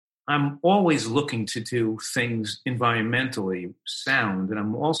I'm always looking to do things environmentally sound. And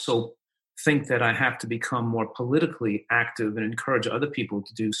I'm also think that I have to become more politically active and encourage other people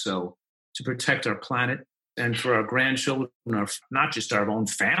to do so to protect our planet and for our grandchildren, not just our own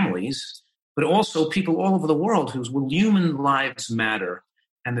families, but also people all over the world whose human lives matter.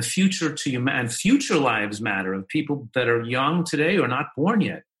 And the future and future lives matter of people that are young today or not born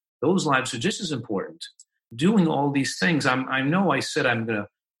yet. Those lives are just as important. Doing all these things, I know I said I'm going to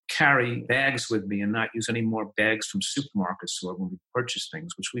carry bags with me and not use any more bags from supermarkets or when we purchase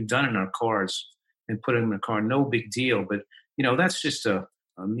things, which we've done in our cars and put them in the car. No big deal. But, that's just a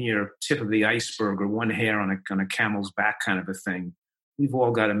mere tip of the iceberg or one hair on a camel's back kind of a thing. We've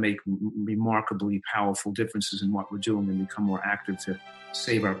all got to make remarkably powerful differences in what we're doing and become more active to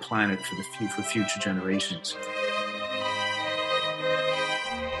save our planet for future generations.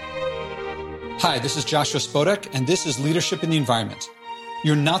 Hi, this is Joshua Spodek, and this is Leadership in the Environment.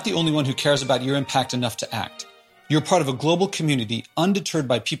 You're not the only one who cares about your impact enough to act. You're part of a global community undeterred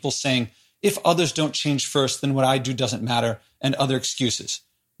by people saying, if others don't change first, then what I do doesn't matter, and other excuses.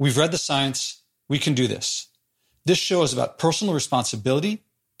 We've read the science. We can do this. This show is about personal responsibility,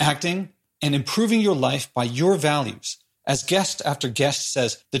 acting, and improving your life by your values. As guest after guest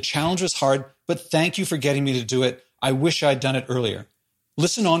says, the challenge was hard, but thank you for getting me to do it. I wish I'd done it earlier.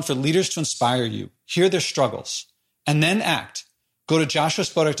 Listen on for leaders to inspire you, hear their struggles, and then act. Go to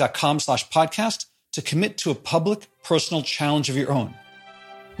joshuaspodek.com/podcast to commit to a public, personal challenge of your own.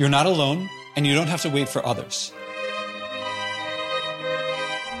 You're not alone, and you don't have to wait for others.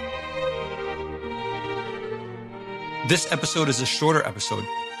 This episode is a shorter episode.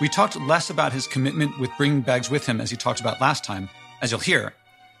 We talked less about his commitment with bringing bags with him, as he talked about last time, as you'll hear,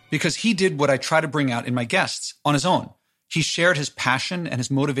 because he did what I try to bring out in my guests on his own. He shared his passion and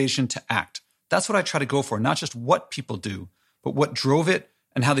his motivation to act. That's what I try to go for, not just what people do, but what drove it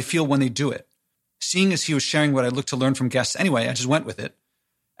and how they feel when they do it. Seeing as he was sharing what I look to learn from guests anyway, I just went with it.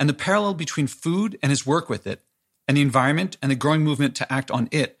 And the parallel between food and his work with it, and the environment and the growing movement to act on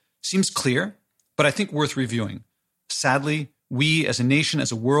it seems clear, but I think worth reviewing. Sadly, we as a nation,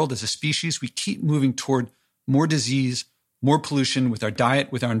 as a world, as a species, we keep moving toward more disease, more pollution with our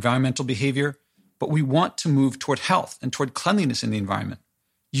diet, with our environmental behavior, but we want to move toward health and toward cleanliness in the environment.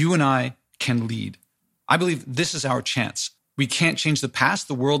 You and I can lead. I believe this is our chance. We can't change the past.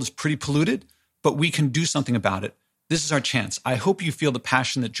 The world is pretty polluted, but we can do something about it. This is our chance. I hope you feel the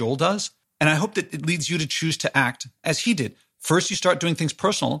passion that Joel does, and I hope that it leads you to choose to act as he did. First, you start doing things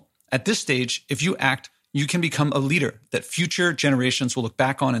personal. At this stage, if you act, you can become a leader that future generations will look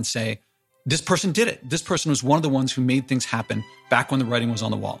back on and say, this person did it. This person was one of the ones who made things happen back when the writing was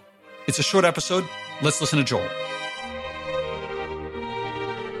on the wall. It's a short episode. Let's listen to Joel.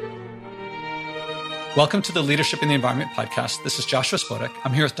 Welcome to the Leadership in the Environment podcast. This is Joshua Spodek.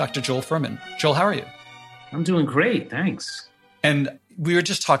 I'm here with Dr. Joel Fuhrman. Joel, how are you? I'm doing great. Thanks. And we were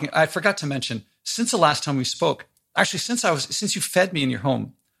just talking, I forgot to mention, since the last time we spoke, actually, since you fed me in your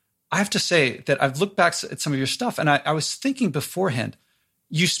home, I have to say that I've looked back at some of your stuff and I was thinking beforehand,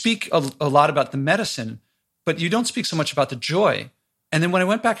 you speak a lot about the medicine, but you don't speak so much about the joy. And then when I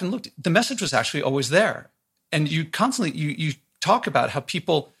went back and looked, the message was actually always there. And you constantly, you talk about how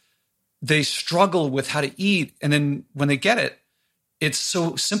people, they struggle with how to eat. And then when they get it, it's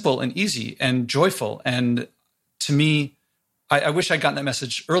so simple and easy and joyful. And to me, I wish I'd gotten that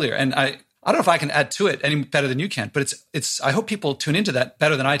message earlier. And I don't know if I can add to it any better than you can, but it's. I hope people tune into that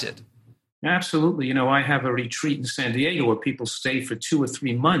better than I did. Absolutely. I have a retreat in San Diego where people stay for 2 or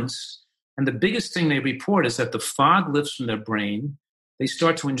 3 months. And the biggest thing they report is that the fog lifts from their brain. They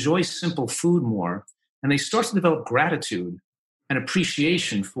start to enjoy simple food more, and they start to develop gratitude and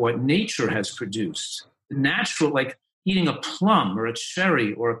appreciation for what nature has produced. The natural, like eating a plum or a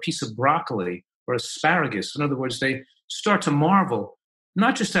cherry or a piece of broccoli or asparagus. In other words, they start to marvel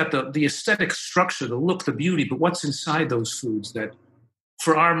not just at the aesthetic structure, the look, the beauty, but what's inside those foods that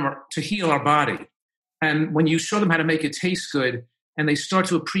to heal our body. And when you show them how to make it taste good and they start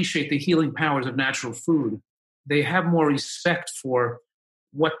to appreciate the healing powers of natural food, they have more respect for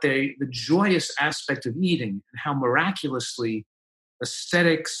the joyous aspect of eating and how miraculously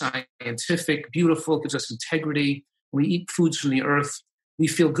aesthetic, scientific, beautiful, gives us integrity. When we eat foods from the earth, we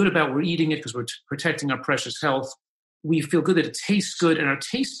feel good about we're eating it because we're protecting our precious health. We feel good that it tastes good, and our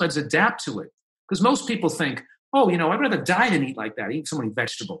taste buds adapt to it. Because most people think, I'd rather die than eat like that, eat so many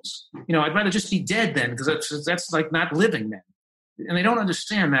vegetables. I'd rather just be dead then, because that's like not living then. And they don't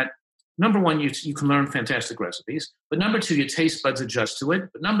understand that, number one, you can learn fantastic recipes. But number two, your taste buds adjust to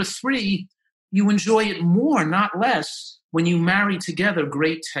it. But number three, you enjoy it more, not less, when you marry together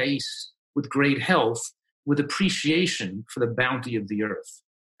great taste with great health, with appreciation for the bounty of the earth.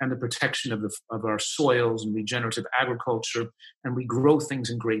 and the protection of our soils and regenerative agriculture. And we grow things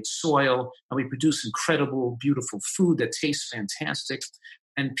in great soil, and we produce incredible, beautiful food that tastes fantastic.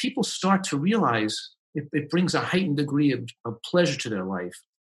 And people start to realize it brings a heightened degree of pleasure to their life.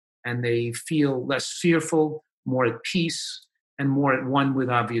 And they feel less fearful, more at peace, and more at one with,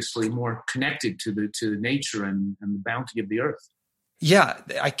 obviously, more connected to nature and the bounty of the earth. Yeah,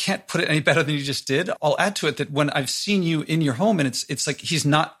 I can't put it any better than you just did. I'll add to it that when I've seen you in your home, and it's like he's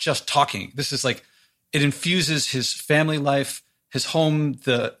not just talking. This is like, it infuses his family life, his home,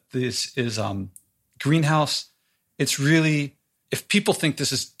 this is greenhouse. It's really, if people think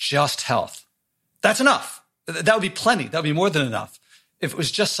this is just health, that's enough. That would be plenty. That would be more than enough. If it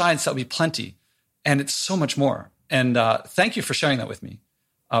was just science, that would be plenty. And it's so much more. And thank you for sharing that with me,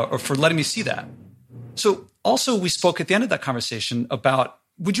 or for letting me see that. So also, we spoke at the end of that conversation about,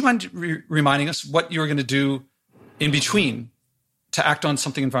 would you mind reminding us what you were going to do in between to act on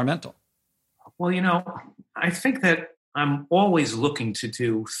something environmental? Well, I think that I'm always looking to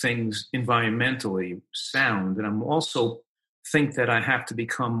do things environmentally sound. And I'm also think that I have to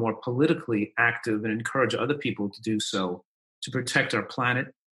become more politically active and encourage other people to do so, to protect our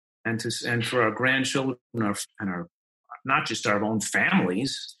planet and for our grandchildren and our not just our own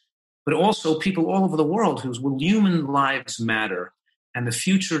families, but also people all over the world whose human lives matter, and the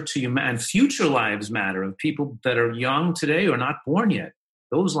future and future lives matter of people that are young today or not born yet.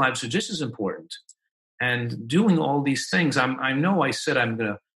 Those lives are just as important. And doing all these things, I know I said I'm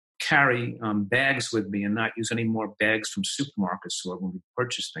going to carry bags with me and not use any more bags from supermarkets when we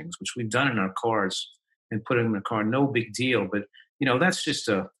purchase things, which we've done in our cars and put them in the car. No big deal, but that's just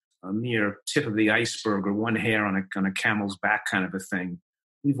a mere tip of the iceberg or one hair on a camel's back kind of a thing.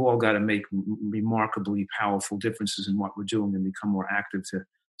 We've all got to make remarkably powerful differences in what we're doing and become more active to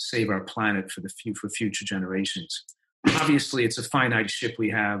save our planet for future generations. Obviously, it's a finite ship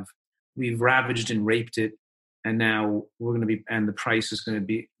we have. We've ravaged and raped it, and now we're going to be, and the price is going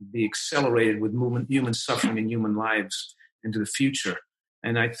to be accelerated with human suffering and human lives into the future.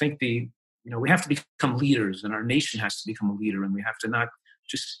 And I think we have to become leaders, and our nation has to become a leader, and we have to not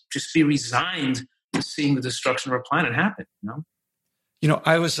just be resigned to seeing the destruction of our planet happen.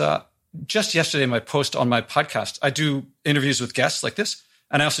 I was just yesterday, my post on my podcast, I do interviews with guests like this,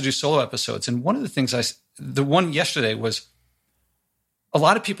 and I also do solo episodes. And one of the things the one yesterday was, a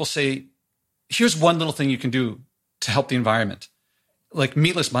lot of people say, here's one little thing you can do to help the environment, like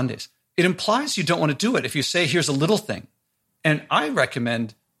Meatless Mondays. It implies you don't want to do it if you say, here's a little thing. And I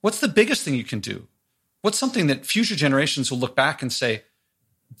recommend, what's the biggest thing you can do? What's something that future generations will look back and say,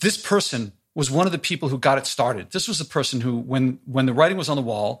 this person was one of the people who got it started. This was the person who, when the writing was on the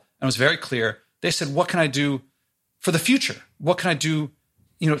wall and it was very clear, they said, what can I do for the future? What can I do?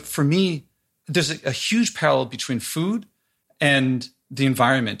 For me, there's a huge parallel between food and the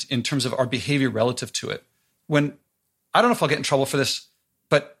environment in terms of our behavior relative to it. I don't know if I'll get in trouble for this,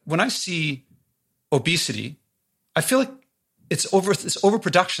 but when I see obesity, I feel like it's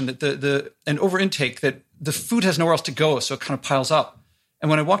overproduction, that and over intake, that the food has nowhere else to go, so it kind of piles up. And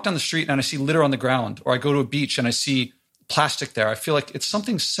when I walk down the street and I see litter on the ground, or I go to a beach and I see plastic there, I feel like it's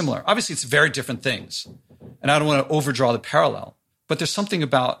something similar. Obviously, it's very different things, and I don't want to overdraw the parallel. But there's something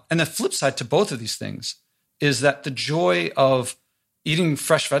about, and the flip side to both of these things is that the joy of eating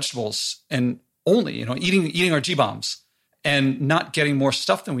fresh vegetables and only, eating our G-bombs and not getting more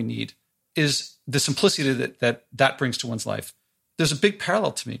stuff than we need is the simplicity that brings to one's life. There's a big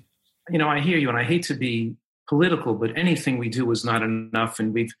parallel to me. I hear you, and I hate to be political, but anything we do is not enough,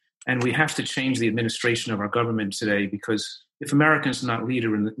 and we have to change the administration of our government today, because if Americans are not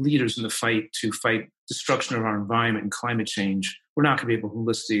leaders in the fight to fight destruction of our environment and climate change, we're not going to be able to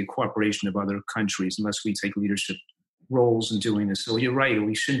enlist the cooperation of other countries unless we take leadership roles in doing this. So you're right,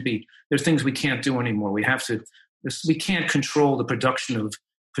 we shouldn't be. There's things we can't do anymore. We can't control the production of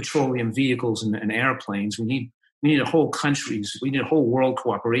petroleum vehicles and airplanes. We need a whole countries. We need a whole world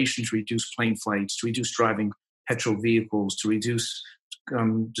cooperation to reduce plane flights, to reduce driving petrol vehicles, to reduce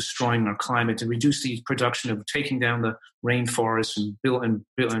destroying our climate, to reduce the production of taking down the rainforests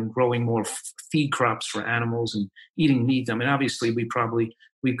and growing more feed crops for animals and eating meat. I mean, obviously,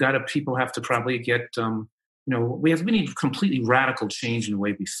 people have to probably get, we need completely radical change in the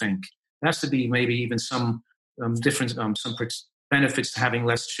way we think. There has to be maybe even some different, some benefits to having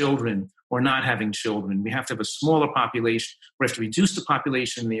less children or not having children. We have to have a smaller population. We have to reduce the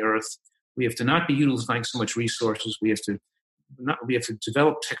population in the earth. We have to not be utilizing so much resources. We have to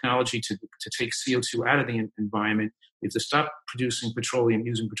develop technology to take CO2 out of the environment. We have to stop using petroleum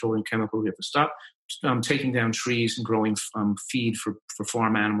chemicals. We have to stop taking down trees and growing feed for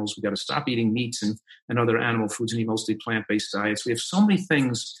farm animals. We've got to stop eating meats and other animal foods and eat mostly plant-based diets. We have so many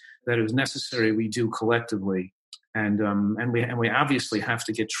things that is necessary we do collectively. And we obviously have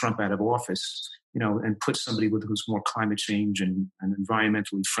to get Trump out of office, and put somebody who's more climate change and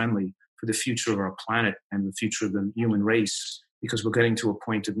environmentally friendly for the future of our planet and the future of the human race, because we're getting to a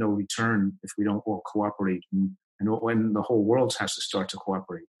point of no return if we don't all cooperate, and when the whole world has to start to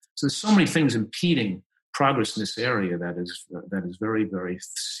cooperate. So there's so many things impeding progress in this area that is very, very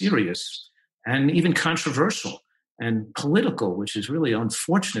serious and even controversial and political, which is really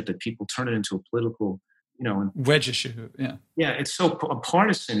unfortunate that people turn it into a political, wedge issue. Yeah. Yeah, it's so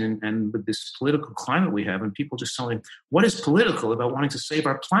partisan, and with this political climate we have, and people just telling, what is political about wanting to save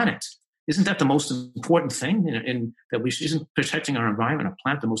our planet? Isn't that the most important thing? Isn't protecting our environment, our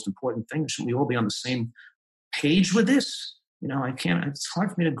planet, the most important thing? Shouldn't we all be on the same page with this? It's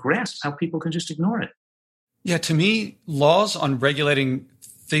hard for me to grasp how people can just ignore it. Yeah, to me, laws on regulating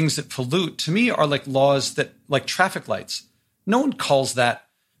things that pollute, to me, are like laws that, like traffic lights. No one calls that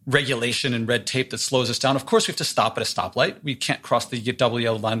regulation and red tape that slows us down. Of course, we have to stop at a stoplight. We can't cross the double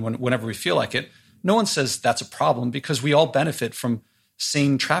yellow line whenever we feel like it. No one says that's a problem, because we all benefit from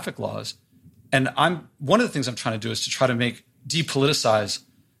sane traffic laws. And one of the things I'm trying to do is to try to depoliticize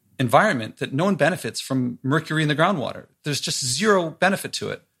environment that no one benefits from mercury in the groundwater. There's just zero benefit to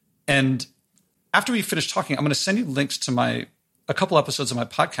it. And after we finish talking, I'm going to send you links to a couple episodes of my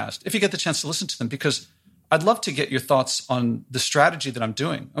podcast, if you get the chance to listen to them, because I'd love to get your thoughts on the strategy that I'm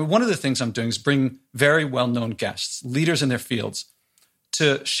doing. One of the things I'm doing is bring very well-known guests, leaders in their fields,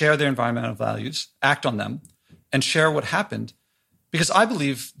 to share their environmental values, act on them, and share what happened. Because I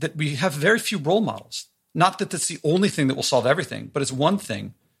believe that we have very few role models. Not that that's the only thing that will solve everything, but it's one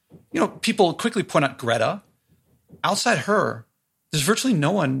thing. People quickly point out Greta. Outside her, there's virtually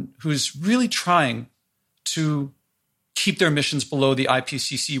no one who's really trying to keep their emissions below the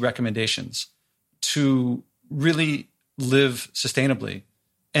IPCC recommendations, to really live sustainably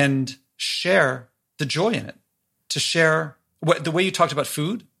and share the joy in it, to share the way you talked about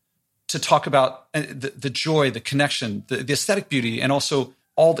food, to talk about the joy, the connection, the aesthetic beauty, and also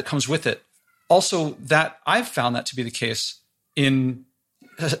all that comes with it. Also, that I've found that to be the case in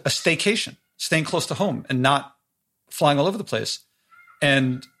a staycation, staying close to home and not flying all over the place.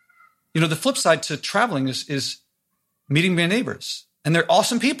 And, the flip side to traveling is meeting my neighbors. And they're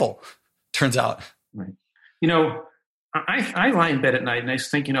awesome people, turns out. Right. I lie in bed at night and I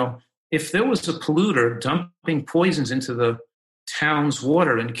think, if there was a polluter dumping poisons into the town's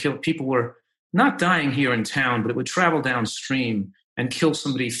water and people were not dying here in town, but it would travel downstream and kill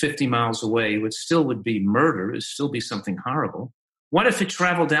somebody 50 miles away, which still would be murder. It would still be something horrible. What if it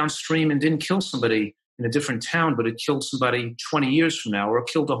traveled downstream and didn't kill somebody in a different town, but it killed somebody 20 years from now, or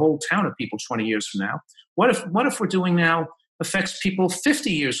killed a whole town of people 20 years from now? What if we're doing now affects people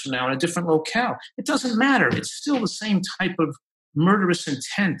 50 years from now in a different locale? It doesn't matter. It's still the same type of murderous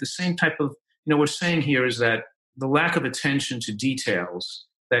intent, the same type of, what we're saying here is that the lack of attention to details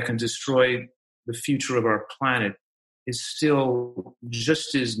that can destroy the future of our planet is still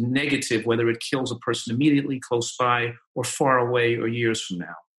just as negative, whether it kills a person immediately close by or far away or years from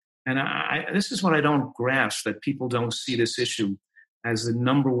now. And this is what I don't grasp, that people don't see this issue as the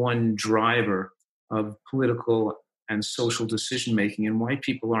number one driver of political and social decision-making, and why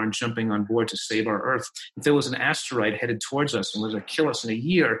people aren't jumping on board to save our Earth. If there was an asteroid headed towards us and was going to kill us in a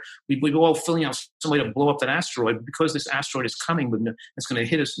year, we'd be all filling out some way to blow up that asteroid. But because this asteroid is coming, it's going to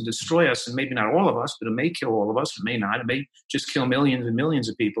hit us and destroy us, and maybe not all of us, but it may kill all of us, it may not. It may just kill millions and millions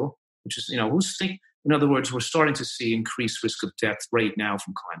of people, which is, in other words, we're starting to see increased risk of death right now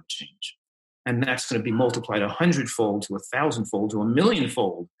from climate change. And that's going to be multiplied 100-fold to 1,000-fold to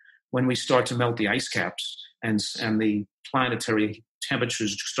 1,000,000-fold when we start to melt the ice caps and the planetary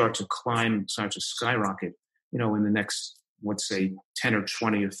temperatures start to climb, start to skyrocket, in the next, let's say, 10 or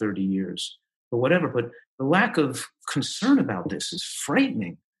 20 or 30 years. But whatever. But the lack of concern about this is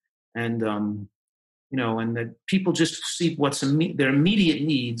frightening. And, and that people just see what's their immediate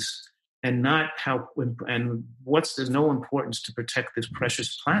needs and not how, and there's no importance to protect this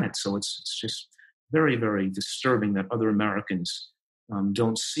precious planet. So it's just very, very disturbing that other Americans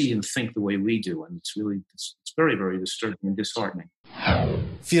don't see and think the way we do. And it's very, very disturbing and disheartening.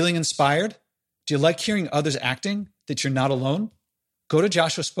 Feeling inspired? Do you like hearing others acting that you're not alone? Go to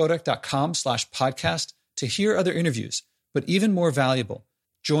joshuaspodek.com/podcast to hear other interviews, but even more valuable,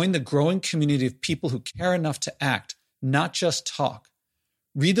 join the growing community of people who care enough to act, not just talk.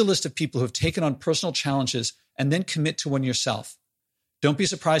 Read the list of people who have taken on personal challenges and then commit to one yourself. Don't be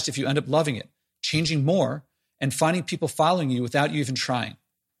surprised if you end up loving it, changing more, and finding people following you without you even trying.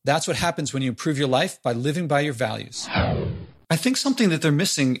 That's what happens when you improve your life by living by your values. I think something that they're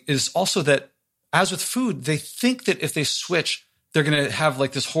missing is also that, as with food, they think that if they switch, they're going to have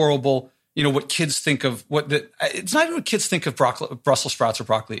like this horrible, what kids think of it's not even what kids think of Brussels sprouts or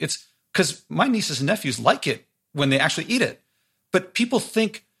broccoli. It's because my nieces and nephews like it when they actually eat it. But people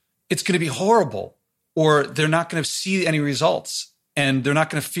think it's going to be horrible, or they're not going to see any results, and they're not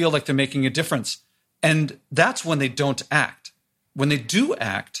going to feel like they're making a difference. And that's when they don't act. When they do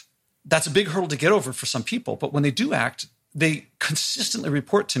act, that's a big hurdle to get over for some people. But when they do act, they consistently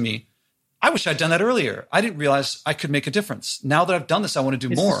report to me, I wish I'd done that earlier. I didn't realize I could make a difference. Now that I've done this, I want to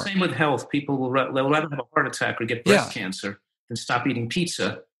do more. It's the same with health. People will rather have a heart attack or get breast cancer than stop eating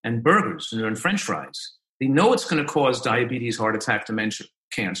pizza and burgers and French fries. They know it's going to cause diabetes, heart attack, dementia,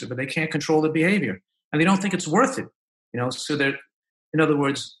 cancer, but they can't control their behavior. And they don't think it's worth it. So they're, in other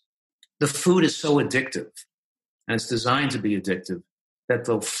words, the food is so addictive, and it's designed to be addictive, that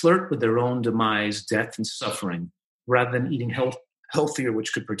they'll flirt with their own demise, death, and suffering rather than eating healthier,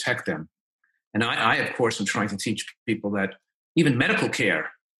 which could protect them. And I, of course, am trying to teach people that even medical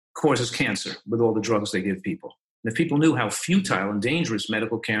care causes cancer with all the drugs they give people. And if people knew how futile and dangerous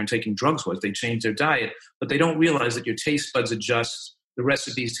medical care and taking drugs was, they'd change their diet. But they don't realize that your taste buds adjust. The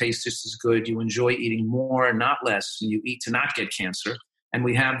recipes taste just as good. You enjoy eating more, not less. And you eat to not get cancer. And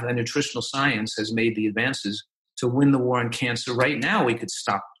we have the nutritional science has made the advances to win the war on cancer. Right now, we could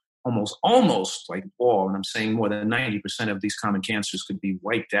stop almost like all, and I'm saying more than 90% of these common cancers could be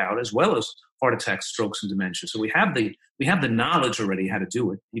wiped out, as well as heart attacks, strokes, and dementia. So we have the knowledge already how to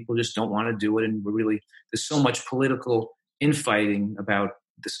do it. People just don't want to do it, and there's so much political infighting about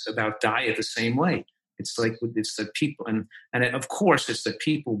diet the same way. It's that people, and of course, it's that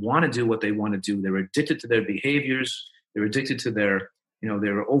people want to do what they want to do. They're addicted to their behaviors. They're addicted to their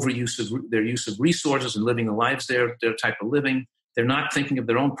overuse of their use of resources and living the lives their type of living. They're not thinking of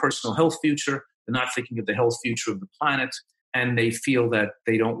their own personal health future. They're not thinking of the health future of the planet. And they feel that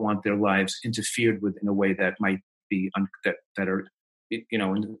they don't want their lives interfered with in a way that might be and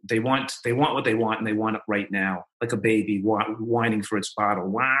they want what they want, and they want it right now, like a baby whining for its bottle.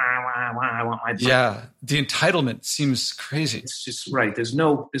 Wah, wah, wah, I want my bottle. Yeah, the entitlement seems crazy. It's just right. There's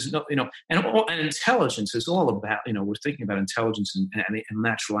no, and intelligence is all about, we're thinking about intelligence and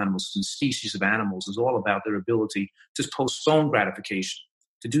natural animals and species of animals is all about their ability to postpone gratification,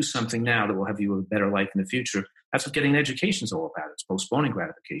 to do something now that will have you a better life in the future. That's what getting an education is all about. It's postponing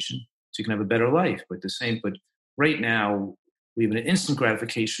gratification so you can have a better life. But right now, we have an instant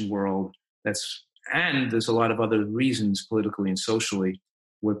gratification world and there's a lot of other reasons politically and socially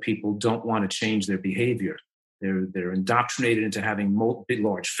where people don't want to change their behavior. They're indoctrinated into having big,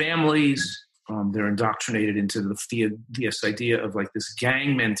 large families. They're indoctrinated into this idea of like this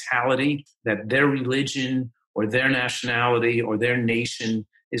gang mentality that their religion or their nationality or their nation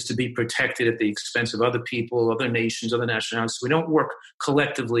is to be protected at the expense of other people, other nations, other nationalities. So we don't work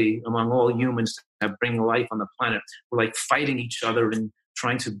collectively among all humans to bring life on the planet. We're like fighting each other and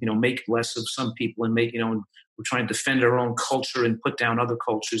trying to, make less of some people and and we're trying to defend our own culture and put down other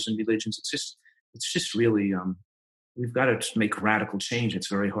cultures and religions. It's just really, we've got to make radical change. It's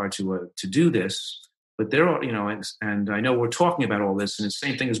very hard to do this. But there are, and I know we're talking about all this, and it's the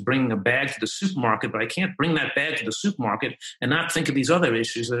same thing as bringing a bag to the supermarket, but I can't bring that bag to the supermarket and not think of these other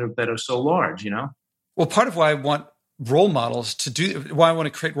issues that are so large, Well, part of why I want role models why I want to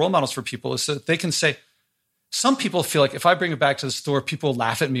create role models for people is so that they can say, some people feel like if I bring a bag to the store, people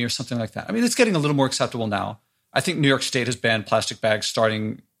laugh at me or something like that. I mean, it's getting a little more acceptable now. I think New York State has banned plastic bags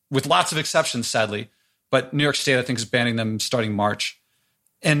starting with lots of exceptions, sadly, but New York State, I think, is banning them starting March.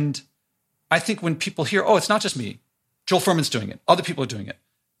 And I think when people hear, it's not just me, Joel Fuhrman's doing it, other people are doing it,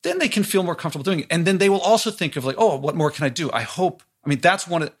 then they can feel more comfortable doing it. And then they will also think of like, what more can I do? That's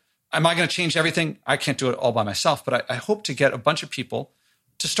one of, am I going to change everything? I can't do it all by myself, but I hope to get a bunch of people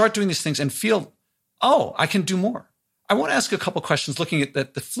to start doing these things and feel, I can do more. I want to ask a couple questions looking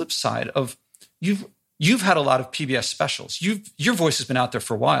at the flip side of you've had a lot of PBS specials. Your voice has been out there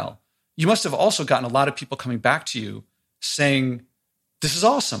for a while. You must have also gotten a lot of people coming back to you saying, this is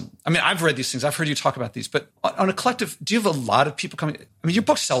awesome. I mean, I've read these things. I've heard you talk about these. But on a collective, do you have a lot of people coming? I mean, your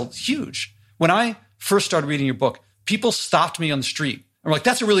books sell huge. When I first started reading your book, people stopped me on the street and were like,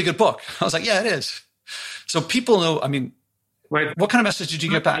 that's a really good book. I was like, yeah, it is. So people know, right. What kind of message did you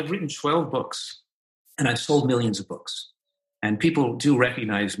get back? I've written 12 books and I've sold millions of books. And people do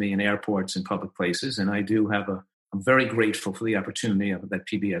recognize me in airports and public places. And I do I'm very grateful for the opportunity that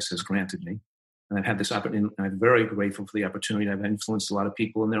PBS has granted me. And I've had this opportunity, and I'm very grateful for the opportunity. I've influenced a lot of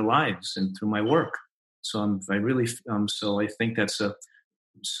people in their lives and through my work. So I think that's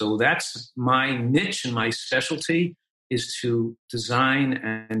my niche and my specialty is to design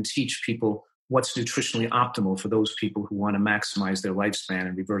and teach people what's nutritionally optimal for those people who want to maximize their lifespan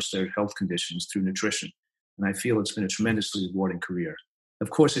and reverse their health conditions through nutrition. And I feel it's been a tremendously rewarding career. Of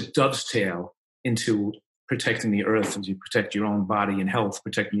course, it dovetails into protecting the earth as you protect your own body and health,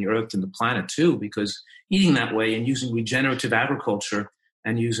 protecting the earth and the planet too, because eating that way and using regenerative agriculture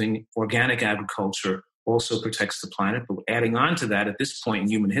and using organic agriculture also protects the planet. But adding on to that, at this point in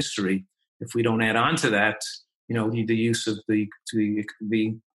human history, if we don't add on to that, the use of the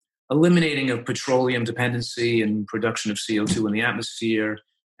eliminating of petroleum dependency and production of CO2 in the atmosphere,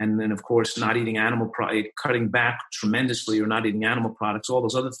 and then, of course, not eating cutting back tremendously or not eating animal products, all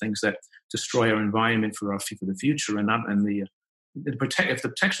those other things that destroy our environment for the future. If the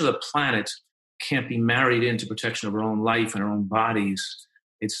protection of the planet can't be married into protection of our own life and our own bodies,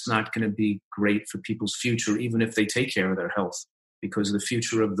 it's not going to be great for people's future, even if they take care of their health, because the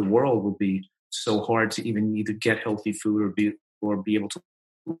future of the world will be so hard to even either get healthy food or be able to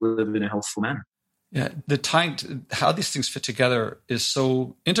live in a healthful manner. Yeah, how these things fit together is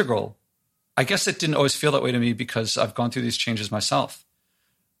so integral. I guess it didn't always feel that way to me because I've gone through these changes myself.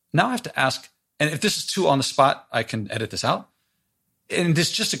 Now I have to ask, and if this is too on the spot, I can edit this out. And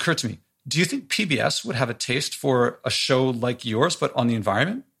this just occurred to me. Do you think PBS would have a taste for a show like yours, but on the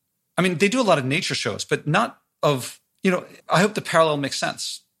environment? I mean, they do a lot of nature shows, but not of, I hope the parallel makes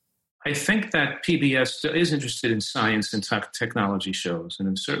sense. I think that PBS is interested in science and technology shows,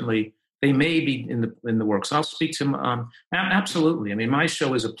 and certainly they may be in the works. I'll speak to them. Absolutely. I mean, my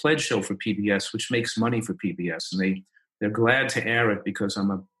show is a pledge show for PBS, which makes money for PBS, and they're glad to air it because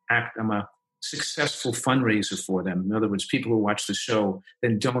I'm a successful fundraiser for them. In other words, people who watch the show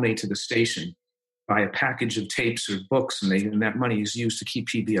then donate to the station, buy a package of tapes or books, and that money is used to keep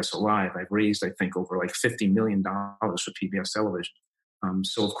PBS alive. I've raised, I think, over like $50 million for PBS television.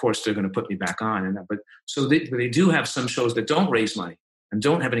 So of course they're going to put me back on, but they do have some shows that don't raise money and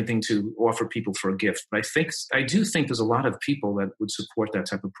don't have anything to offer people for a gift. But I do think there's a lot of people that would support that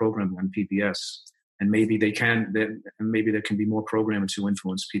type of programming on PBS, and maybe there can be more programming to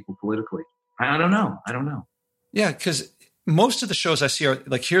influence people politically. I don't know. Yeah, because most of the shows I see are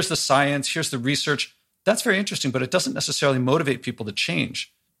like, here's the science, here's the research. That's very interesting, but it doesn't necessarily motivate people to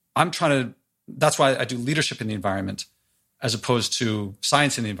change. That's why I do leadership in the environment as opposed to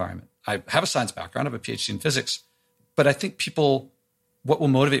science in the environment. I have a science background, I have a PhD in physics, but I think what will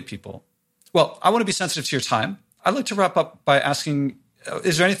motivate people? Well, I want to be sensitive to your time. I'd like to wrap up by asking,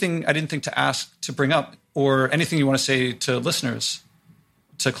 is there anything I didn't think to ask to bring up, or anything you want to say to listeners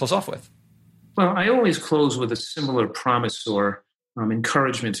to close off with? Well, I always close with a similar promise or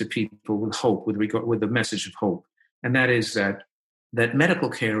encouragement to people with hope, with the message of hope. And that is that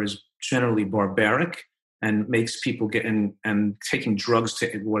medical care is generally barbaric and makes people and taking drugs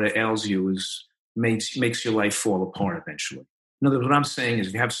to what ails you makes your life fall apart eventually. In other words, what I'm saying is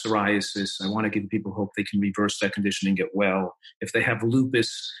if you have psoriasis, I want to give people hope they can reverse that condition and get well. If they have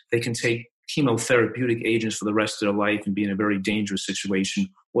lupus, they can take chemotherapeutic agents for the rest of their life and be in a very dangerous situation,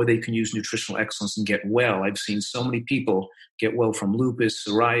 or they can use nutritional excellence and get well. I've seen so many people get well from lupus,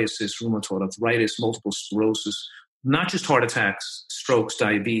 psoriasis, rheumatoid arthritis, multiple sclerosis, not just heart attacks, strokes,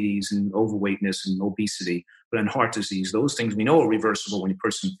 diabetes, and overweightness and obesity, but in heart disease. Those things we know are reversible when a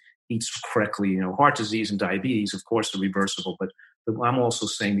person eats correctly. Heart disease and diabetes, of course, are reversible. But I'm also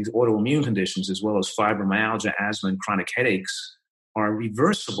saying these autoimmune conditions, as well as fibromyalgia, asthma, and chronic headaches, are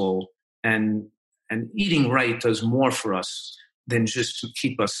reversible. And eating right does more for us than just to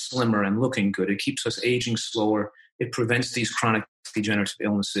keep us slimmer and looking good. It keeps us aging slower. It prevents these chronic degenerative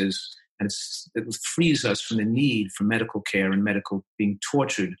illnesses. And it frees us from the need for medical care and being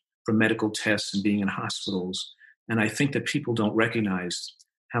tortured for medical tests and being in hospitals. And I think that people don't recognize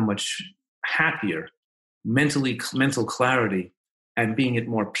how much happier, mental clarity, and being at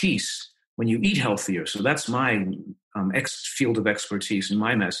more peace when you eat healthier. So that's my field of expertise, and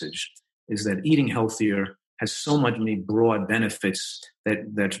my message is that eating healthier has so many broad benefits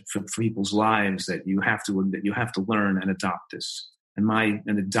that for people's lives that you have to learn and adopt this. And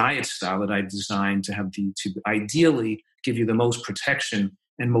the diet style that I've designed to ideally give you the most protection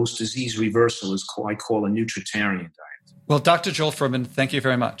and most disease reversal is I call a nutritarian diet. Well, Dr. Joel Fuhrman, thank you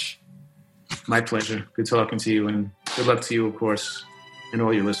very much. My pleasure. Good talking to you, and good luck to you, of course, and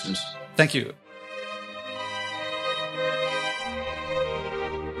all your listeners. Thank you.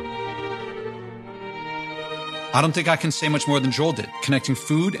 I don't think I can say much more than Joel did, connecting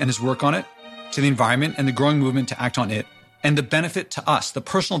food and his work on it to the environment and the growing movement to act on it, and the benefit to us, the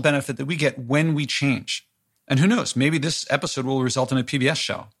personal benefit that we get when we change. And who knows, maybe this episode will result in a PBS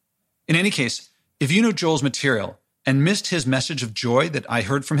show. In any case, if you know Joel's material and missed his message of joy that I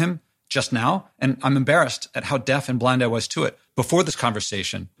heard from him, just now, and I'm embarrassed at how deaf and blind I was to it before this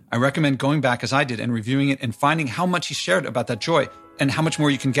conversation. I recommend going back as I did and reviewing it and finding how much he shared about that joy and how much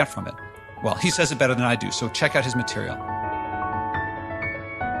more you can get from it. Well, he says it better than I do, so check out his material.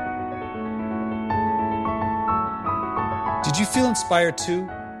 Did you feel inspired too?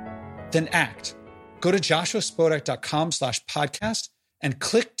 Then act. Go to joshuaspodek.com/podcast and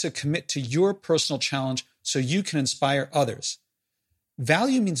click to commit to your personal challenge so you can inspire others.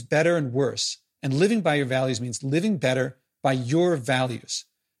 Value means better and worse, and living by your values means living better by your values.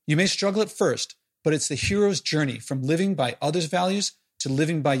 You may struggle at first, but it's the hero's journey from living by others' values to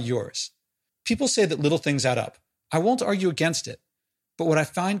living by yours. People say that little things add up. I won't argue against it, but what I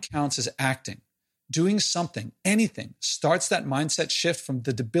find counts is acting. Doing something, anything, starts that mindset shift from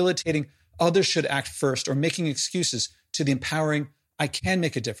the debilitating others should act first or making excuses to the empowering I can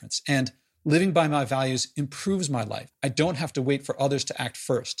make a difference, and living by my values improves my life. I don't have to wait for others to act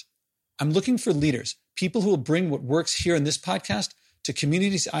first. I'm looking for leaders, people who will bring what works here in this podcast to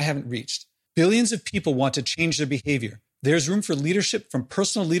communities I haven't reached. Billions of people want to change their behavior. There's room for leadership, from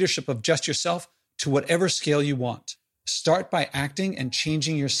personal leadership of just yourself to whatever scale you want. Start by acting and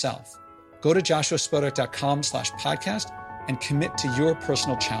changing yourself. Go to joshuaspodek.com/podcast and commit to your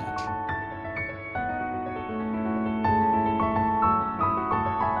personal challenge.